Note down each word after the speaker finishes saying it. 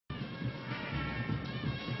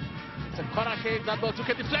a corner kick. That ball took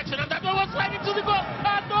a deflection, and that ball was right into the goal.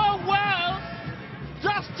 And oh well,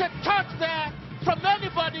 just a touch there from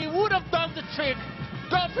anybody would have done the trick.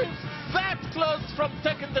 Dolphins that close from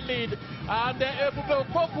taking the lead, and Ebube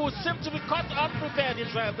Okpoku seemed to be caught unprepared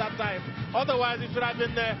himself that time. Otherwise, it would have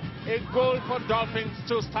been a goal for Dolphins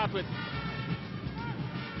to start with.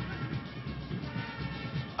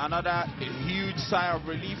 Another huge sigh of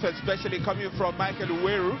relief, especially coming from Michael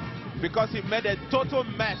Uweru, because he made a total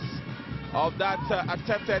mess of that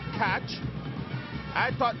attempted catch.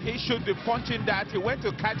 I thought he should be punching that. He went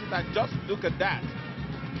to catch it, and just look at that.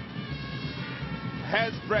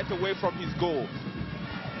 Hair's breadth away from his goal.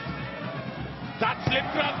 That slip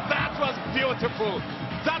grab, that was beautiful.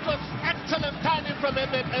 That was excellent timing from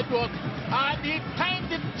Edward, and he timed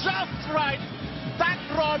it just right. That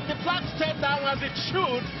run, the clock stayed down as it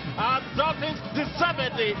should, and Dolphins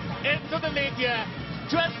deservedly into the lead here.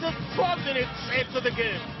 24 minutes into the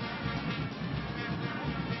game.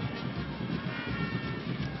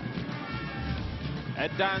 A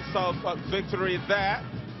dance of victory there.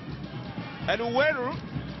 And Uweru,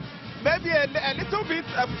 maybe a little bit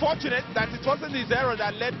unfortunate that it wasn't his error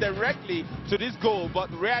that led directly to this goal, but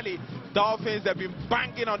really, Dolphins have been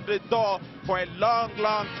banging on the door for a long,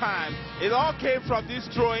 long time. It all came from this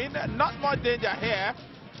throw-in. Not much danger here,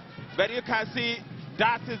 but you can see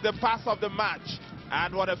that is the pass of the match.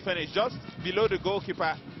 And what a finish, just below the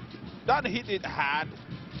goalkeeper. Don't hit it hard.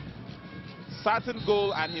 Certain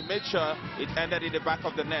goal, and he made sure it ended in the back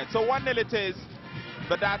of the net. So 1-0 it is,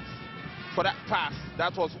 but that's for that pass.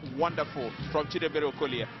 That was wonderful from Chidebere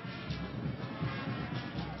Okolie.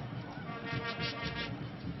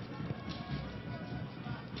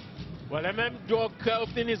 Well, Edward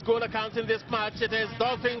opening his goal account in this match. It is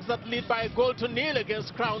Dolphins that lead by a goal to nil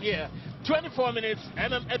against Crown here. 24 minutes,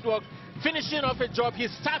 Edward finishing off a job he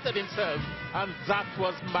started himself, and that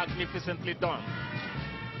was magnificently done.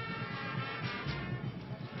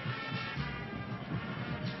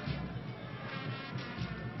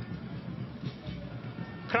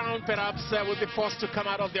 Crown perhaps will be forced to come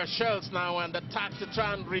out of their shells now and attack to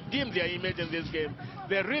try and redeem their image in this game.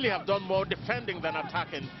 They really have done more defending than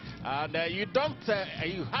attacking. And you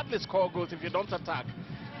hardly score goals if you don't attack.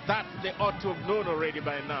 That they ought to have known already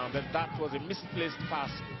by now, that that was a misplaced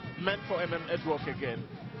pass meant for Edward again.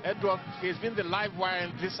 Edward has been the live wire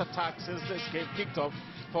in this attack since this game kicked off,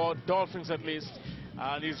 for Dolphins at least.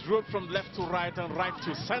 And he's ruled from left to right and right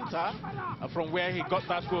to center from where he got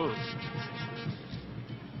that goal.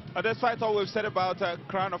 Despite all we've said about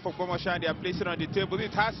Crown of Ogbomoso and their placing on the table,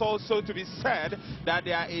 it has also to be said that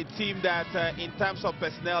they are a team that, in terms of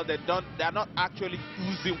personnel, they're not actually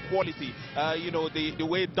using quality. You know, the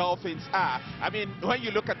way Dolphins are. I mean, when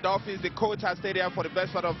you look at Dolphins, the coach has stayed there for the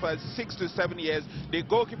best part of 6 to 7 years. The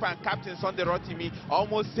goalkeeper and captain Sunday Rotimi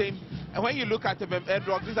almost same. And when you look at them,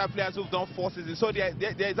 Edward, these are players who've done 4 seasons, so there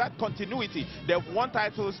is that continuity. They've won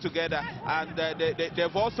titles together, and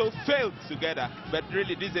they've also failed together. But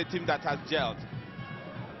really, this is a team that has gelled.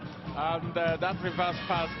 And that reverse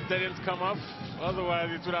pass didn't come off. Otherwise,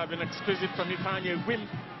 it would have been exquisite from Ifeanyi Wim.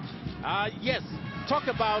 Yes, talk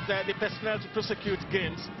about the personnel to prosecute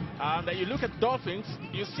games. And you look at Dolphins,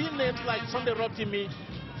 you see names like Sunday Rotimi,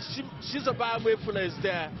 Shizoba Wefula is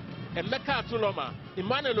there, EMEKA ATULOMA,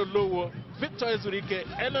 Emmanuel Olowo, Victor Ezurike,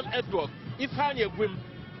 Edward, Ifeanyi Wim.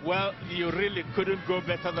 Well, you really couldn't go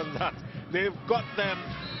better than that. They've got them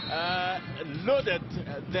loaded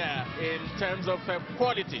there in terms of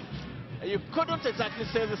quality. You couldn't exactly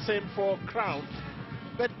say the same for Crown.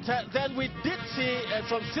 But then we did see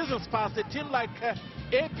some seasons past a team like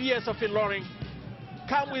APS of Ilorin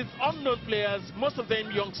come with unknown players, most of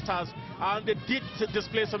them youngsters, and they did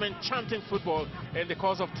display some enchanting football in the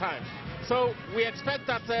course of time. So we expect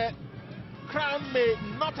that Crown may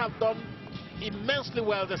not have done immensely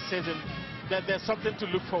well this season, that there's something to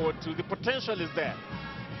look forward to. The potential is there.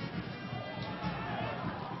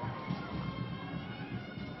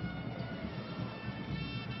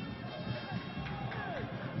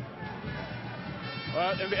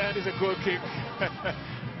 Well, in the end, it's a goal kick.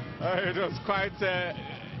 It was quite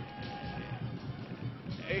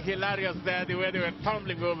hilarious there, the way they were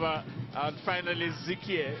tumbling over, and finally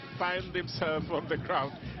Zikie found himself on the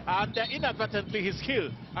ground. And inadvertently, his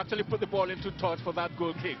heel actually put the ball into touch for that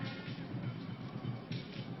goal kick.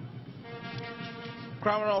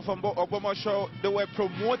 Crown of Ogbomoso, they were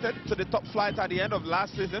promoted to the top flight at the end of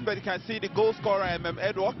last season, but you can see the goal scorer,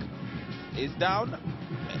 Edward, is down.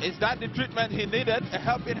 Is that the treatment he needed? A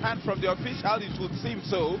helping hand from the official, it would seem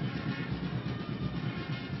so.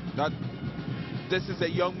 That this is a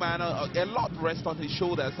young man, a lot rests on his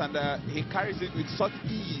shoulders, and he carries it with such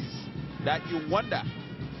ease that you wonder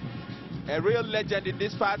a real legend in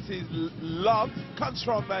this part. His love comes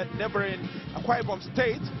from neighboring Akwa Ibom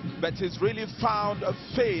State, but he's really found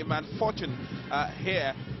fame and fortune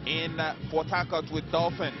here in Port Harcourt with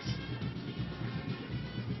Dolphins.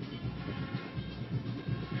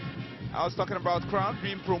 I was talking about Crown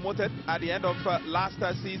being promoted at the end of last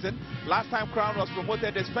season. Last time Crown was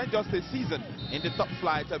promoted, they spent just a season in the top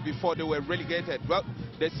flight before they were relegated. Well,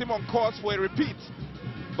 they seem on course for a repeat,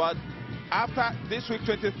 but after this week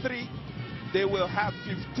 23, they will have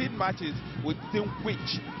 15 matches within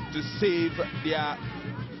which to save their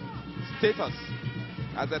status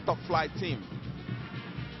as a top flight team.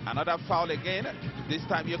 Another foul again. This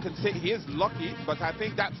time you can say he is lucky, but I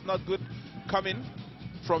think that's not good coming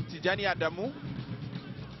from Tijani Adamu.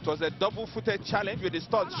 It was a double-footed challenge with the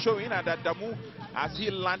studs showing, and Adamu, as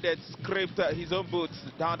he landed, scraped his own boots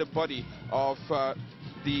down the body of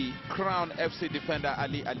the Crown FC defender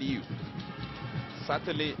Ali Aliyu.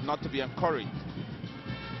 Certainly not to be encouraged.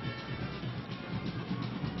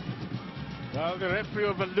 Well, the referee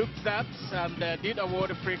overlooked that and did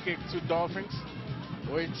award a free kick to Dolphins,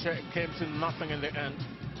 which came to nothing in the end.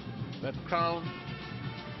 But Crown,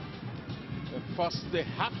 first they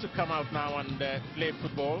have to come out now and play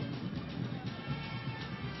football.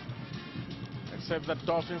 Except that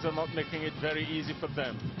Dolphins are not making it very easy for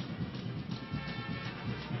them.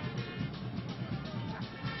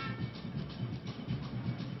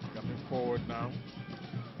 Coming forward now.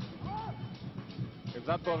 If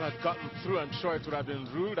that ball had gotten through, I'm sure it would have been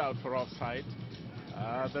ruled out for offside.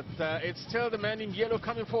 But it's still the men in yellow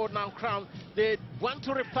coming forward now, Crown. They want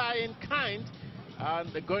to reply in kind,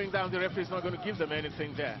 and going down, the referee is not going to give them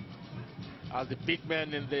anything there. As the big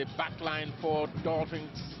men in the back line for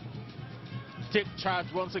Dolphins take charge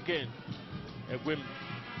once again. A whim.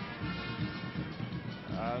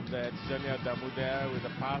 And Tijani Adamu there with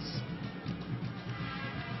a pass.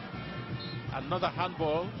 Another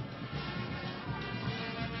handball.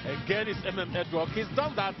 Again, it's Edward. He's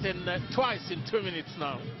done that in twice in 2 minutes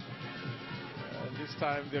now. This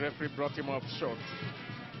time the referee brought him up short.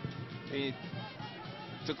 He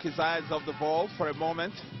took his eyes off the ball for a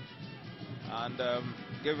moment and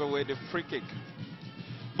gave away the free kick.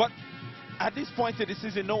 But at this point in the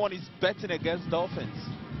season, no one is betting against Dolphins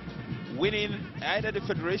winning either the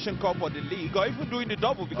Federation Cup or the league, or even doing the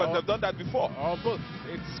double, because they've done that before. Or both.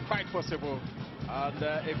 It's quite possible. And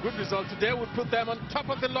a good result today would put them on top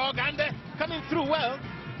of the log, and coming through well.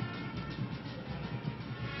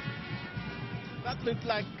 That looked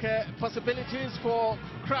like possibilities for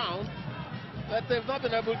Crown, but they've not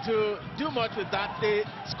been able to do much with that. The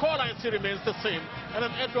scoreline still remains the same. And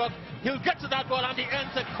then Edward, he'll get to that ball and he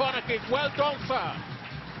ends a corner kick. Well done, sir.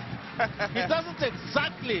 He doesn't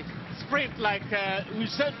exactly sprint like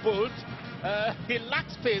Usain Bolt. He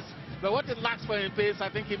lacks pace. But what it lacks for in pace, I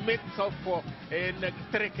think he makes up for in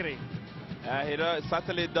trickery. He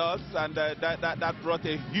certainly does, and that brought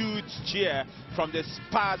a huge cheer from the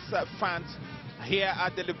Spurs fans here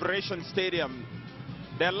at the Liberation Stadium.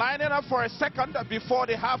 They're lining up for a second before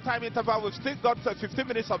the halftime interval. We've still got 15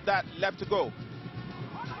 minutes of that left to go.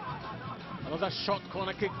 Another short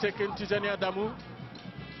corner kick taken to Tijani Adamu.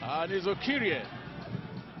 And it's Okirie.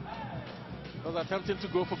 Was attempting to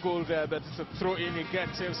go for goal there, but it's a throw in. He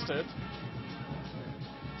gets instead.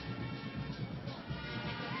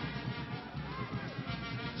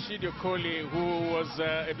 Chidi Okoli, who was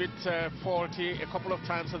a bit faulty a couple of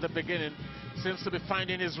times at the beginning, seems to be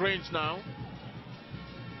finding his range now.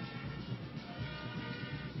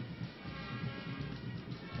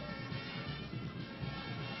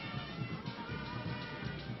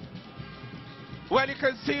 Well, you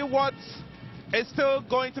can see what is still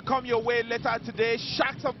going to come your way later today.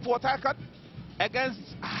 Sharks of Port Harcourt against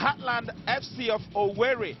Heartland FC of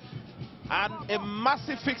Owerri. And a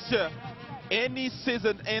massive fixture any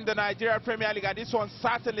season in the Nigeria Premier League. And this one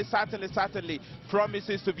certainly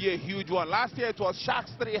promises to be a huge one. Last year it was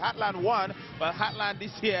Sharks 3, Heartland 1. But Heartland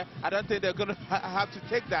this year, I don't think they're going to have to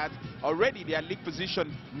take that. Already their league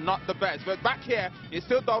position not the best. But back here, it's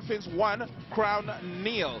still Dolphins 1, Crown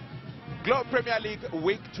 0. Globe Premier League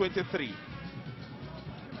Week 23.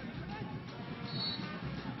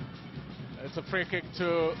 It's a free kick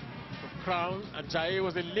to Crown. Ajayi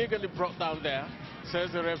was illegally brought down there,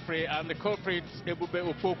 says the referee, and the culprit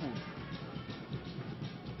Ebube Opoku.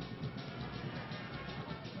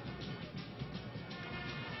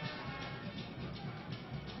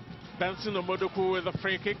 Benson Omodoku with a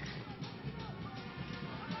free kick.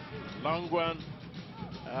 Long one.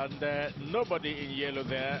 And nobody in yellow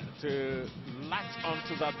there to latch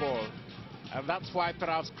onto that ball. And that's why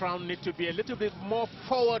perhaps Crown need to be a little bit more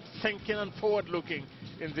forward thinking and forward looking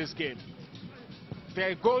in this game.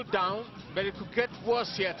 They're a goal down. But it could get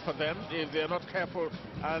worse yet for them if they're not careful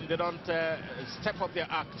and they don't step up their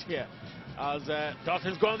act here. As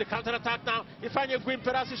Dolphins go on the counter-attack now. Ifeanyi Gwim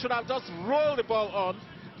Perasi should have just rolled the ball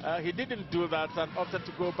on. He didn't do that and opted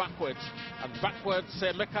to go backwards. And backwards,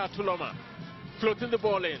 EMEKA ATULOMA floating the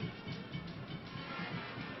ball in.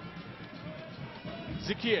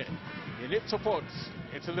 Zikier, he needs support.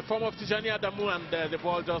 It's in the form of Tijani Adamu, and the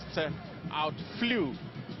ball just outflew.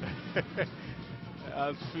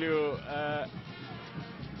 Outflew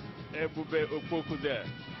Ebube Opoku there.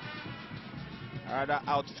 Rather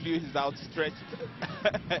outflew his outstretched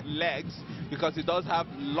legs, because he does have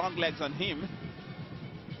long legs on him.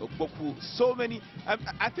 Opoku, so many.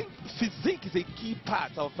 I think physique is a key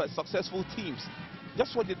part of successful teams.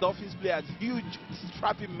 Just what the Dolphins play as huge,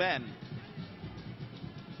 strapping men.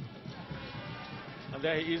 And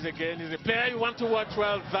there he is again. He's a player you want to watch.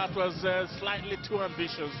 Well, that was slightly too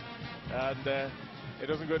ambitious, and it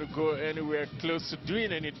doesn't going to go anywhere close to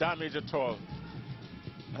doing any damage at all.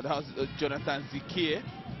 And that was Jonathan Zikier.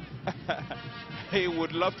 He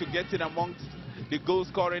would love to get in amongst the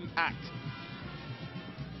goal-scoring act.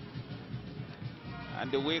 And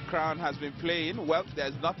the way Crown has been playing, well,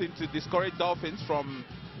 there's nothing to discourage Dolphins from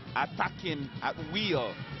attacking at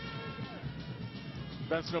will.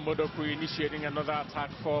 Benson Omodoku initiating another attack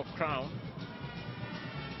for Crown.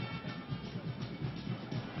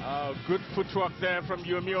 Good footwork there from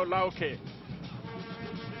Yomi Olauke.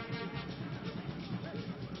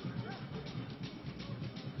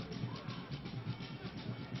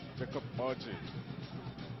 Jacob Orji.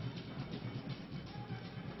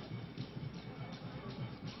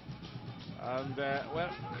 And, well,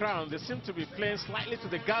 Crown, they seem to be playing slightly to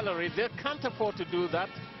the gallery. They can't afford to do that.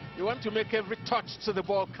 You want to make every touch to the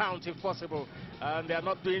ball count if possible, and they are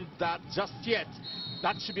not doing that just yet.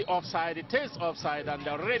 That should be offside. It is offside, and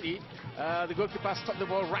already the goalkeeper stopped the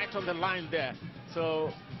ball right on the line there.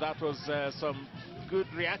 So that was some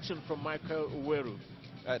good reaction from Michael Uweru.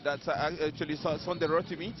 That's actually Sunday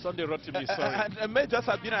Rotimi. Sunday Rotimi, sorry. And it may just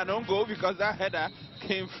have been an own goal, because that header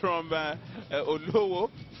came from Olowo.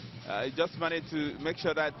 He just managed to make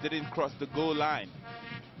sure that didn't cross the goal line.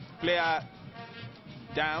 Player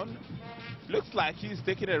down. Looks like he's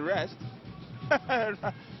taking a rest.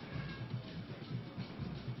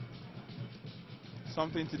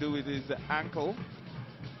 Something to do with his ankle.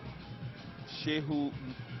 Shehu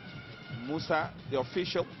Musa, the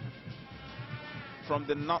official from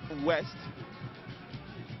the northwest,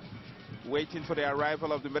 waiting for the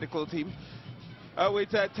arrival of the medical team. With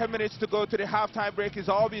 10 minutes to go to the halftime break, it's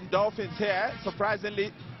all been Dolphins here.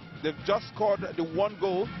 Surprisingly, they've just scored the one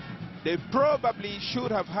goal. They probably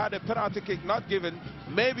should have had a penalty kick not given.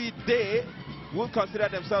 Maybe they would consider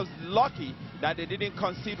themselves lucky that they didn't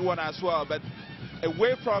concede one as well. But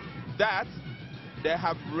away from that, they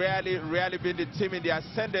have rarely been the team in the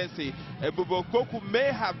ascendancy. Ebube Opoku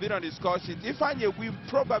may have been on the score sheet. Ifeanyi Gwim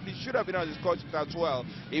probably should have been on the score sheet as well.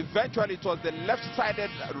 Eventually, it was the left-sided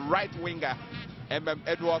right winger,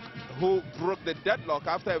 Edward, who broke the deadlock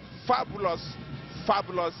after a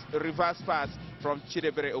fabulous reverse pass from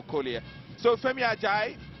Chidebere Okolie. So Femi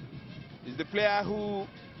Ajayi is the player who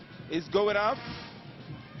is going off.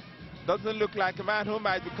 Doesn't look like a man who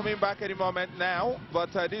might be coming back any moment now,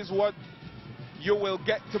 but this is what you will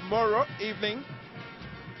get tomorrow evening.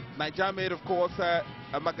 Nigeria made, of course, a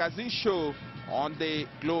magazine show on the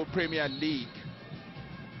Globe Premier League.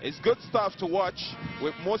 It's good stuff to watch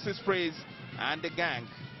with Moses Praise and the gang.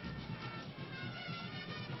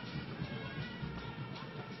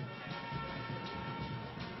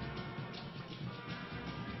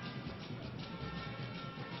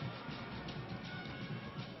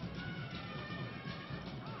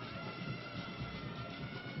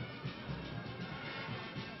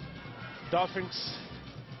 Dolphins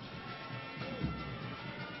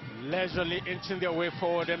leisurely inching their way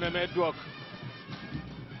forward. Edwok.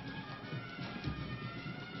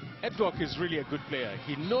 Edwok is really a good player.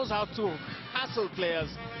 He knows how to hassle players.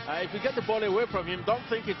 If you get the ball away from him, don't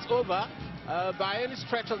think it's over by any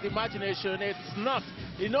stretch of the imagination. It's not.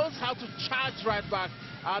 He knows how to charge right back,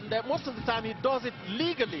 and most of the time he does it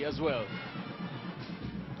legally as well.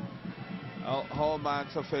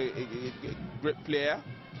 Hallmarks of a great player.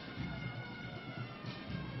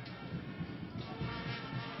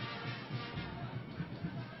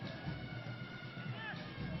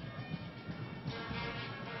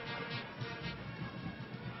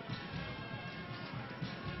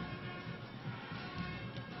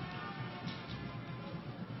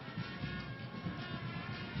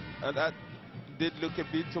 And that did look a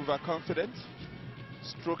bit overconfident,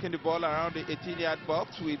 stroking the ball around the 18-yard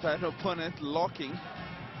box with an opponent locking.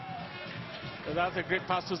 So that's a great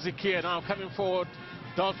pass to Zikia. Now coming forward,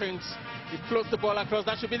 Dolphins. He floats the ball across.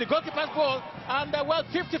 That should be the goalkeeper's ball. And well,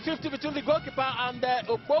 50-50 between the goalkeeper and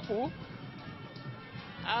Okpoku.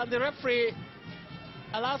 And the referee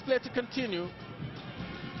allows play to continue.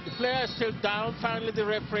 The player is still down. Finally, the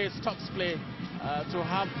referee stops play to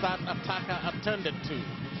have that attacker attended to.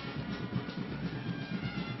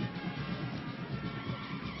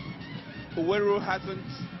 Uweru hasn't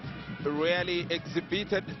really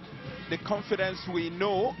exhibited the confidence we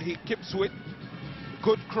know he keeps with.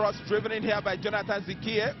 Good cross driven in here by Jonathan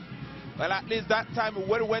Zikie. Well, at least that time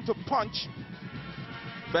Uweru went to punch,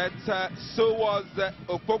 but so was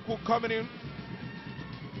Okpoku coming in.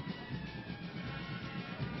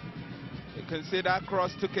 You can see that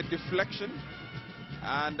cross took a deflection,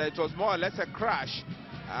 and it was more or less a crash,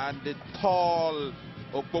 and the tall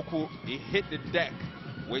Okpoku, he hit the deck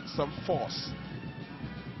with some force.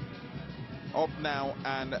 Up now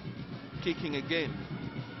and kicking again.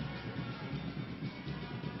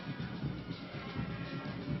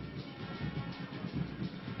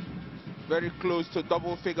 Very close to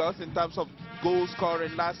double figures in terms of goal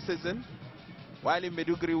scoring last season, while in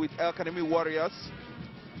Meduguri with El Kanemi Warriors.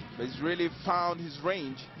 But he's really found his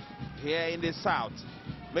range here in the south.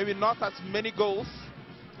 Maybe not as many goals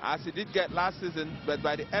as he did get last season, but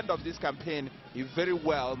by the end of this campaign, he very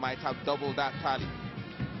well might have doubled that tally.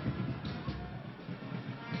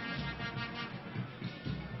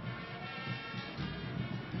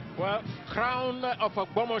 Well, Crown of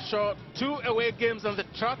Ogbomoso, 2 away games on the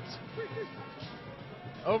trot.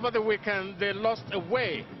 Over the weekend, they lost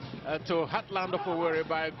away to Heartland of Owerri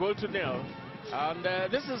by a goal to 0.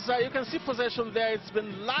 And this is, you can see possession there. It's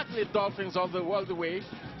been largely Dolphins all the way.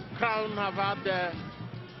 Crown have had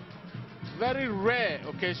very rare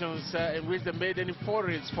occasions in which they made any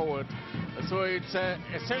forays forward. So it's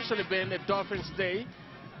essentially been a Dolphins day.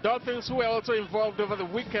 Dolphins who were also involved over the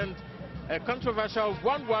weekend. A controversial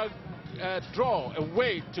 1-1 draw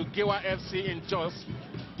away to Giwa FC in Jos,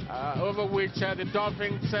 over which the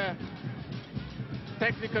Dolphins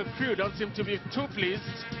technical crew don't seem to be too pleased.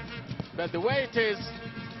 But the way it is,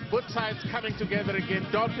 both sides coming together again,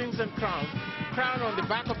 Dolphins and Crown. Crown on the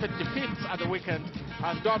back of a defeat at the weekend,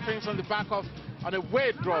 and Dolphins on the back of an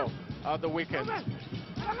away draw at the weekend. And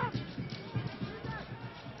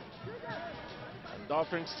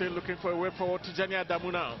Dolphins still looking for a way forward to Jania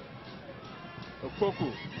Adamu now.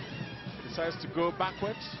 Okpoku decides to go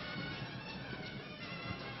backwards.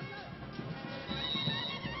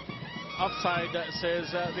 Offside,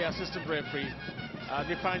 says the assistant referee.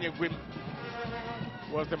 Nifanye Gwim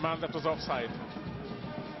was the man that was offside.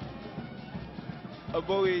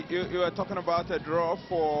 Bowie, you were talking about a draw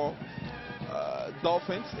for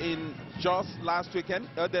Dolphins in Jos last weekend.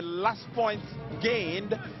 The last point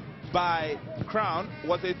gained by Crown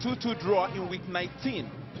was a 2-2 draw in week 19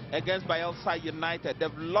 against Bayelsa United.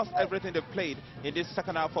 They've lost everything they've played in this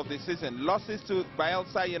second half of the season. Losses to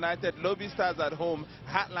Bayelsa United, Lobby Stars at home,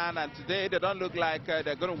 Heartland, and today they don't look like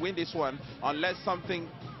they're going to win this one unless something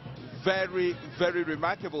very, very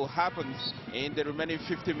remarkable happens in the remaining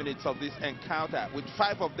 50 minutes of this encounter, with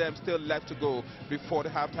 5 of them still left to go before the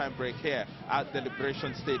halftime break here at the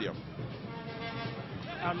Liberation Stadium.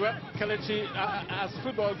 And well, Kelechi, as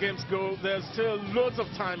football games go, there's still loads of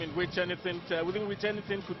time in which anything, within which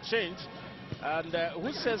anything could change. And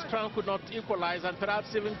who says Crown could not equalize and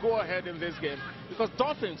perhaps even go ahead in this game? Because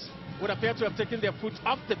Dolphins would appear to have taken their foot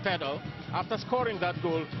off the pedal after scoring that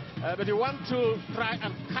goal. But they want to try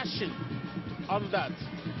and cash in on that.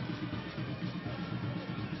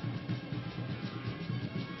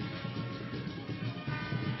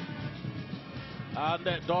 And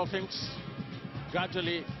the Dolphins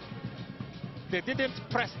gradually, they didn't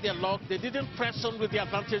press their luck, they didn't press on with the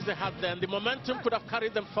advantage they had then. The momentum could have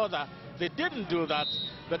carried them further. They didn't do that,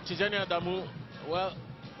 but Tijani Adamu, well,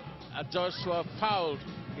 Joshua fouled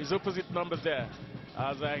his opposite number there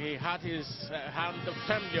as he had his hand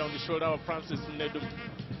firmly on the shoulder of Francis Nedum.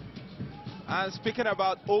 And speaking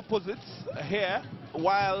about opposites here,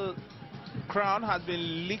 while Crown has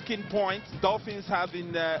been leaking points, Dolphins have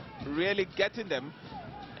been really getting them.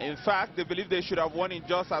 In fact, they believe they should have won in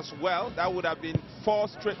Jos as well. That would have been 4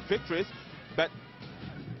 straight victories. But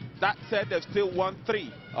that said, they've still won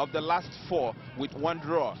 3 of the last 4 with 1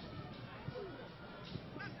 draw.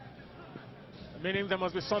 Meaning there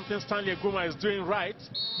must be something Stanley Aguma is doing right.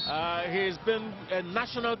 He's been a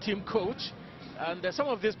national team coach. And some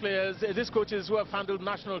of these players, these coaches who have handled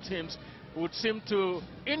national teams, would seem to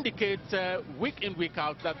indicate week in, week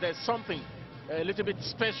out that there's something a little bit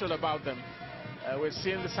special about them. We're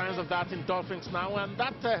seeing the signs of that in Dolphins now, and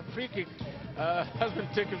that free kick has been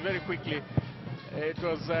taken very quickly. It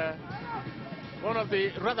was one of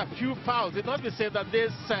the rather few fouls. It must be said that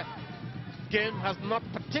this game has not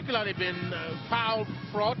particularly been foul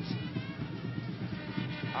fraught.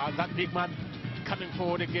 That big man coming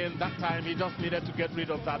forward again. That time he just needed to get rid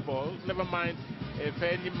of that ball. Never mind if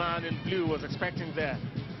any man in blue was expecting the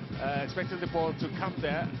ball to come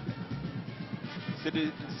there.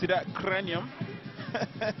 See that cranium?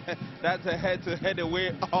 That's a head-to-head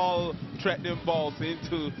away all threatening balls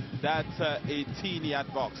into that 18-yard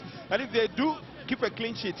box. And if they do keep a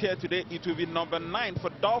clean sheet here today, it will be number 9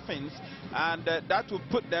 for Dolphins, and that will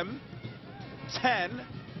put them 10.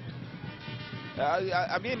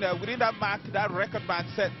 I mean, within that mark, that record mark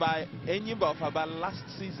set by Enyimba of about last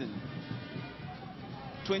season.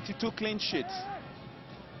 22 clean sheets.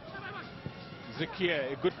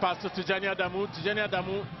 Zekia, a good pass to Tijani Adamu. Tijani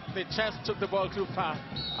Adamu, the chest took the ball too far,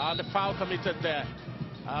 and the foul committed there.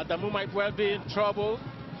 Adamu might well be in trouble.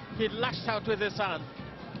 He lashed out with his hand,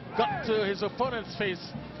 got to his opponent's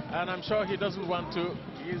face, and I'm sure he doesn't want to.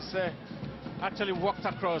 He's actually walked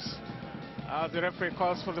across. The referee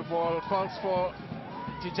calls for the ball, calls for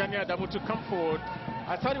Tijani Adamu to come forward.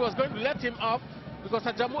 I thought he was going to let him off because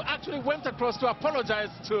Adamu actually went across to apologize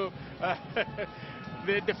to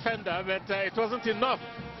the defender, but it wasn't enough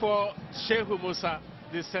for Shehu Musa,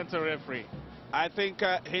 the center referee. I think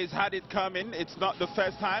he's had it coming. It's not the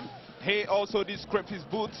first time. He also did scrape his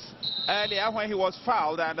boots earlier when he was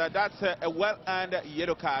fouled, and that's a well-earned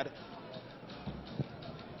yellow card.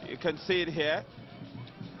 You can see it here.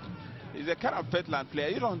 He's a kind of veteran player.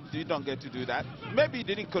 You don't get to do that. Maybe he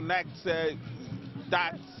didn't connect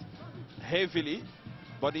that heavily,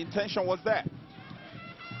 but the intention was there.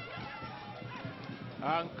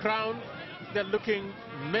 And Crown, they're looking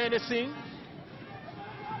menacing.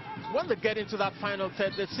 When they get into that final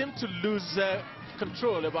third, they seem to lose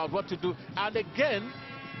control about what to do. And again,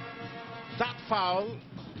 that foul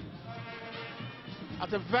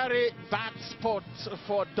at a very bad spot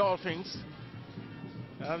for Dolphins.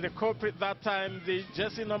 And the culprit that time, the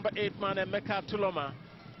jersey number 8 man, EMEKA ATULOMA.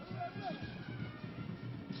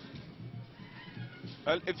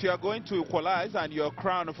 Well, if you are going to equalize and you're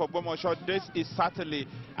Crown for Bomosho, this is certainly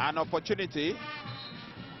an opportunity.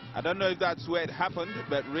 I don't know if that's where it happened,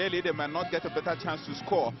 but really they might not get a better chance to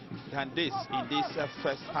score than this in this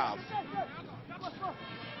first half.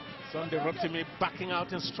 Sunday Rotimi backing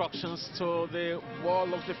out instructions to the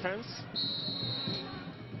wall of defense.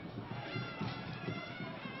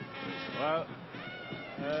 Well,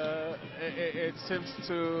 it seems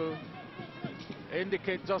to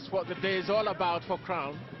indicate just what the day is all about for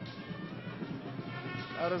Crown.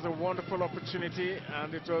 That is a wonderful opportunity,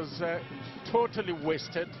 and it was totally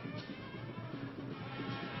wasted.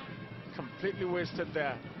 Completely wasted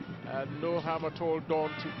there. No harm at all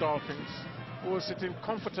done to Dolphins, who are sitting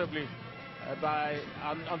comfortably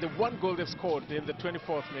on the one goal they've scored in the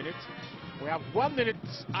 24th minute. We have 1 minute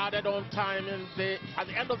added on time at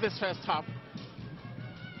the end of this first half.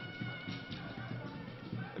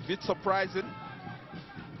 A bit surprising,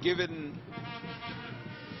 given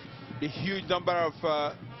the huge number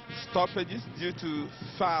of stoppages due to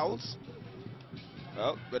fouls.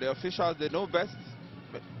 Well, but the officials, they know best.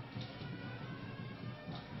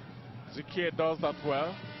 Zekia does that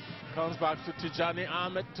well. Comes back to Tijani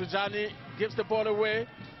Ahmed. Tijani gives the ball away.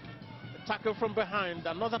 A tackle from behind.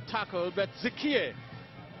 Another tackle, but Zekia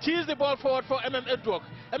tees the ball forward for Edwok.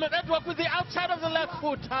 Edwok with the outside of the left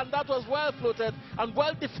foot, and that was well floated and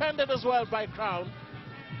well defended as well by Crown.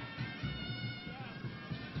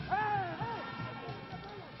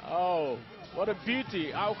 Oh, what a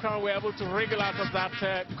beauty. How Crown were able to wriggle out of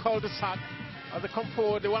that cul-de-sac. As they come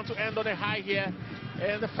forward, they want to end on a high here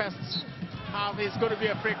in the first half. It's going to be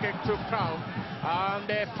a free kick to Crown, and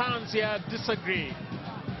the fans here disagree.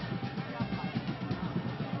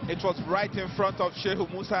 It was right in front of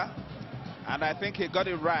Shehu Musa, and I think he got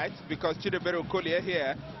it right because Chidebere Okolie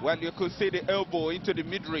here, well, you could see the elbow into the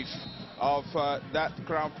midriff of that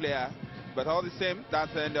Crown player. But all the same,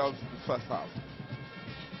 that's the end of the first half.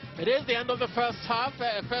 It is the end of the first half,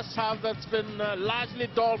 a first half that's been largely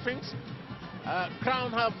Dolphins.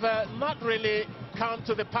 Crown have not really come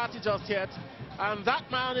to the party just yet, and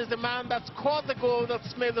that man is the man that scored the goal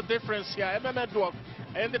that's made the difference here. Edwok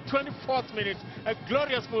in the 24th minute, a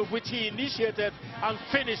glorious move which he initiated and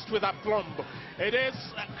finished with a plumb. It is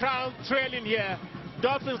Crown trailing here.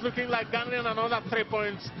 Dolphins looking like garnering another 3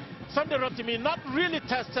 points. Sunday Rotimi not really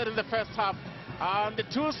tested in the first half, and the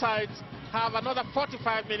two sides have another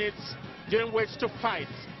 45 minutes during which to fight.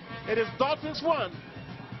 It is Dolphins 1,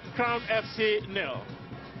 Crown FC 0.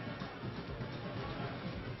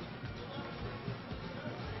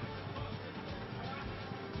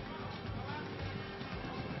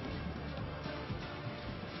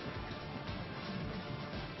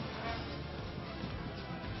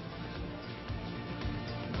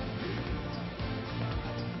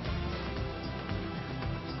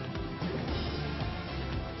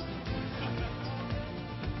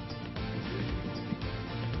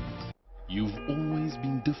 You've always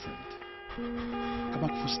been different.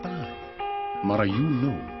 Kabak for style. Mara, you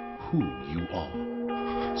know who you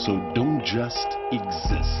are. So don't just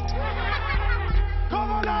exist.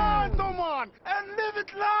 Come on, and live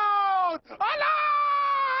it loud! Allah!